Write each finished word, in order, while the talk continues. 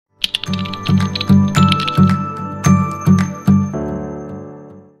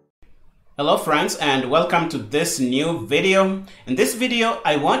Hello friends, and welcome to this new video. In this video,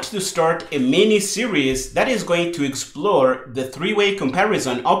 I want to start a mini series that is going to explore the three-way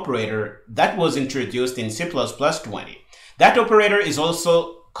comparison operator that was introduced in C++20. That operator is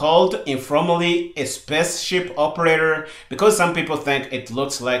also called informally a spaceship operator because some people think it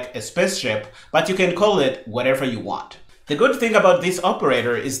looks like a spaceship, but you can call it whatever you want. The good thing about this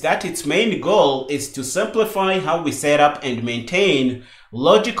operator is that its main goal is to simplify how we set up and maintain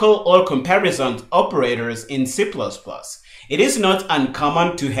logical or comparison operators in C++. It is not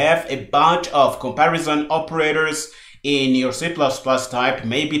uncommon to have a bunch of comparison operators in your C++ type,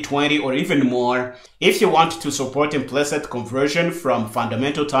 maybe 20 or even more. If you want to support implicit conversion from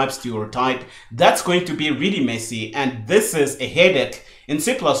fundamental types to your type, that's going to be really messy, and this is a headache in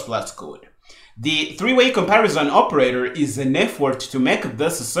C++ code. The three-way comparison operator is an effort to make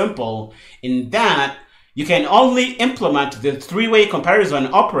this simple in that you can only implement the three-way comparison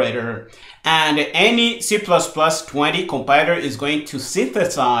operator, and any C++20 compiler is going to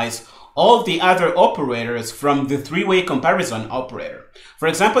synthesize all the other operators from the three-way comparison operator. For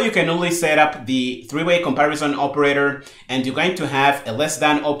example, you can only set up the three-way comparison operator, and you're going to have a less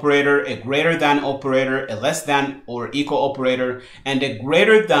than operator, a greater than operator, a less than or equal operator, and a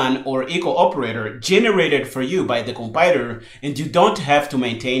greater than or equal operator generated for you by the compiler, and you don't have to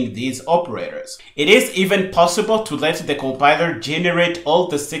maintain these operators. It is even possible to let the compiler generate all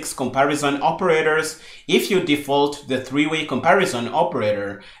the 6 comparison operators if you default the three-way comparison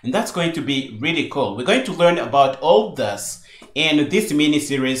operator, and that's going to be really cool. We're going to learn about all this in this mini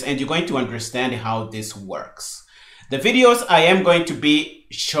series, and you're going to understand how this works. The videos I am going to be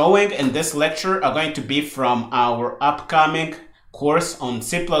showing in this lecture are going to be from our upcoming course on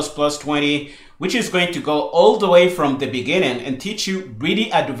C++20, which is going to go all the way from the beginning and teach you really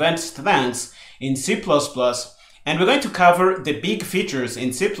advanced things in C++. And we're going to cover the big features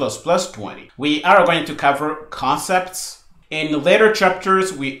in C++20. We are going to cover concepts. In later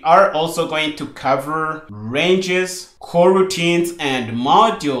chapters, we are also going to cover ranges, coroutines, and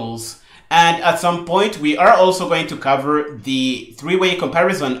modules. And at some point, we are also going to cover the three-way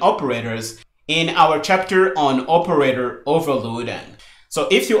comparison operators in our chapter on operator overloading. So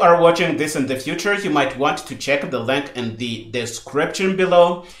if you are watching this in the future, you might want to check the link in the description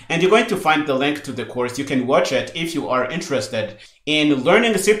below, and you're going to find the link to the course. You can watch it if you are interested in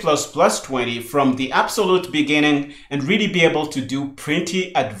learning C++20 from the absolute beginning and really be able to do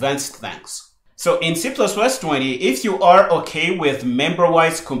pretty advanced things. So in C++20, if you are okay with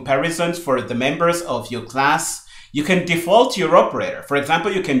member-wise comparisons for the members of your class, you can default your operator. For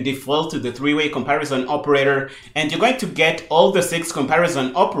example, you can default to the three-way comparison operator, and you're going to get all the 6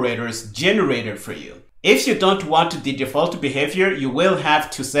 comparison operators generated for you. If you don't want the default behavior, you will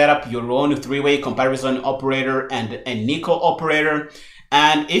have to set up your own three-way comparison operator and an equal operator.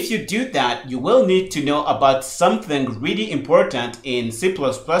 And if you do that, you will need to know about something really important in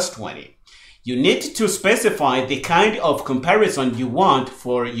C++20. You need to specify the kind of comparison you want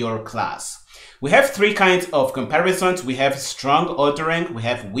for your class. We have 3 kinds of comparisons. We have strong ordering, we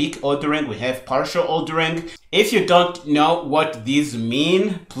have weak ordering, we have partial ordering. If you don't know what these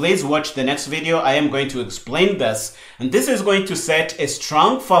mean, please watch the next video. I am going to explain this, and this is going to set a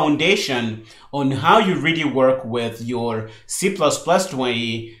strong foundation on how you really work with your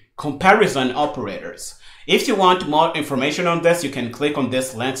C++20 comparison operators. If you want more information on this, you can click on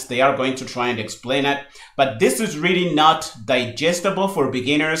these links. They are going to try and explain it, but this is really not digestible for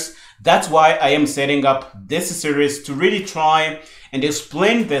beginners. That's why I am setting up this series to really try and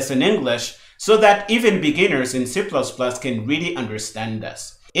explain this in English so that even beginners in C++ can really understand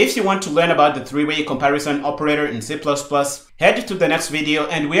this. If you want to learn about the three-way comparison operator in C++, head to the next video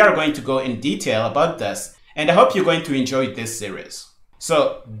and we are going to go in detail about this, and I hope you're going to enjoy this series.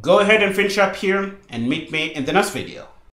 So go ahead and finish up here and meet me in the next video.